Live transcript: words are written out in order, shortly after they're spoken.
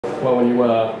Well, when you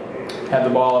had the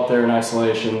ball up there in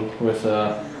isolation with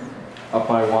up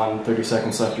by 1, 30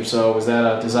 seconds left or so, was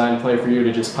that a design play for you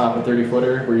to just pop a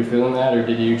 30-footer? Were you feeling that, or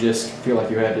did you just feel like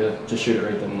you had to just shoot it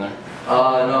right then and there?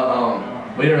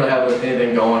 No, we didn't really have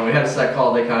anything going. We had a set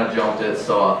call, they kind of jumped it,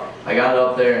 so I got it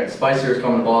up there, and Spicer was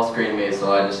coming to ball screen me,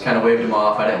 so I just kind of waved him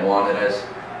off. I didn't want it. I just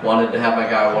wanted to have my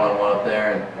guy one-on-one up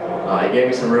there, and he gave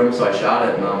me some room, so I shot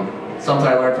it. And something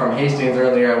I learned from Hastings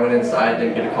earlier, I went inside,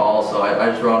 didn't get a call, so I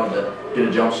just wanted to get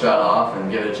a jump shot off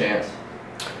and give it a chance.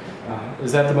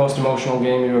 Is that the most emotional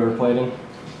game you ever played in?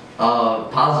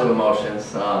 Positive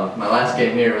emotions. My last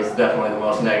game here was definitely the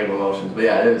most negative emotions, but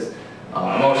yeah, it was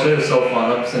emotional. It was so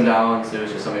fun, ups and downs. It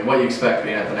was just, I mean, what you expect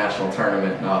being at the national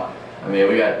tournament. I mean,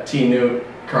 we got T. Newt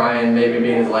crying, maybe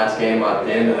being his last game at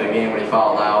the end of the game when he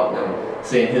fouled out, and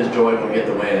seeing his joy when we get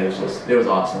the win. It was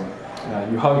awesome.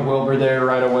 You hugged Wilbur there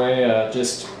right away.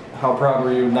 Just how proud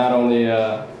were you, not only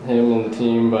him and the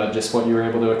team, but just what you were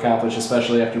able to accomplish,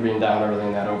 especially after being down early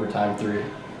in that overtime 3?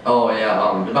 Oh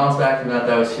yeah, to bounce back from that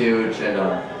was huge. And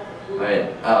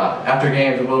after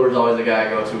games, Wilbur's always the guy I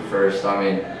go to first. I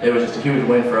mean, it was just a huge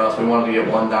win for us. We wanted to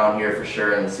get one down here for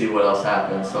sure and see what else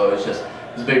happened. So it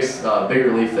was a big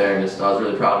relief there, and I was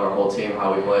really proud of our whole team,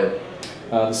 how we played.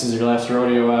 This is your last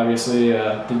rodeo, obviously.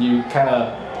 Did you kind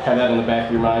of have that in the back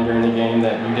of your mind during the game,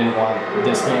 that you didn't want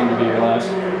this game to be your last?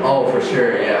 Oh, for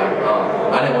sure, yeah.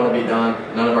 I didn't want to be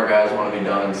done. None of our guys want to be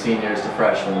done, seniors to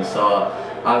freshmen. So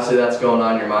obviously that's going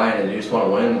on in your mind, and you just want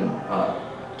to win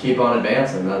and keep on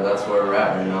advancing. That's where we're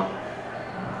at right now.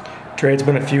 Trae, it's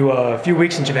been a few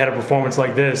weeks since you've had a performance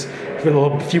like this. You've had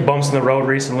a few bumps in the road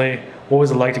recently. What was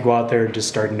it like to go out there and just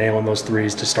start nailing those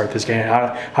threes to start this game?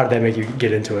 How did that make you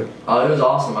get into it? It was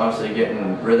awesome, obviously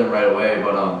getting rhythm right away,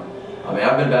 but I mean,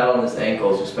 I've been battling this ankle.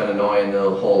 It's just been annoying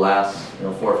the whole last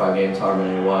 4 or 5 games, however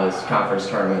many it was, conference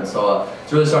tournament. So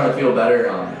it's really starting to feel better.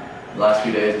 The last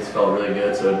few days it's felt really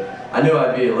good. So I knew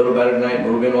I'd be a little better tonight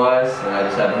moving-wise, and I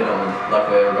just had to hit them, and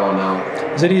luckily they were going down.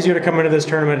 Is it easier to come into this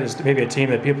tournament as maybe a team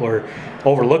that people are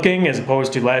overlooking as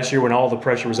opposed to last year when all the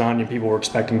pressure was on you, people were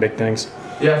expecting big things?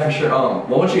 Yeah, for sure. Well,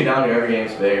 once you get down here, every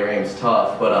game's big, every game's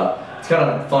tough, but it's kind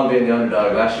of fun being the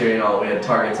underdog. Last year, we had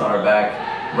targets on our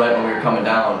back right when we were coming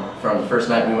down. From the first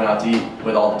night we went out to eat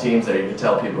with all the teams there, you could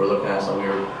tell people were looking at us, so we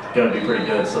were going to be pretty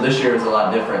good. So this year is a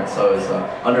lot different, so it's an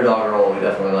underdog role. We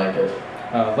definitely like it.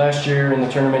 Last year in the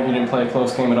tournament you didn't play a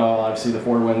close game at all. Obviously the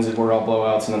 4 wins were all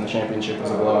blowouts, and then the championship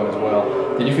was a blowout as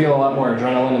well. Did you feel a lot more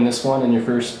adrenaline in this one than your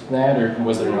first NAT, or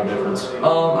was there no difference?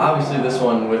 Obviously this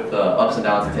one with the ups and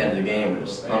downs at the end of the game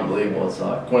was unbelievable. It's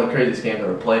one of the craziest games I've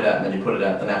ever played at, and then you put it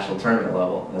at the national tournament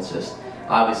level. That's just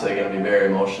obviously going to be very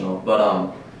emotional. But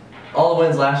all the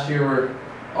wins last year were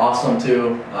awesome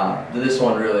too. This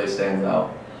one really stands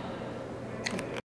out.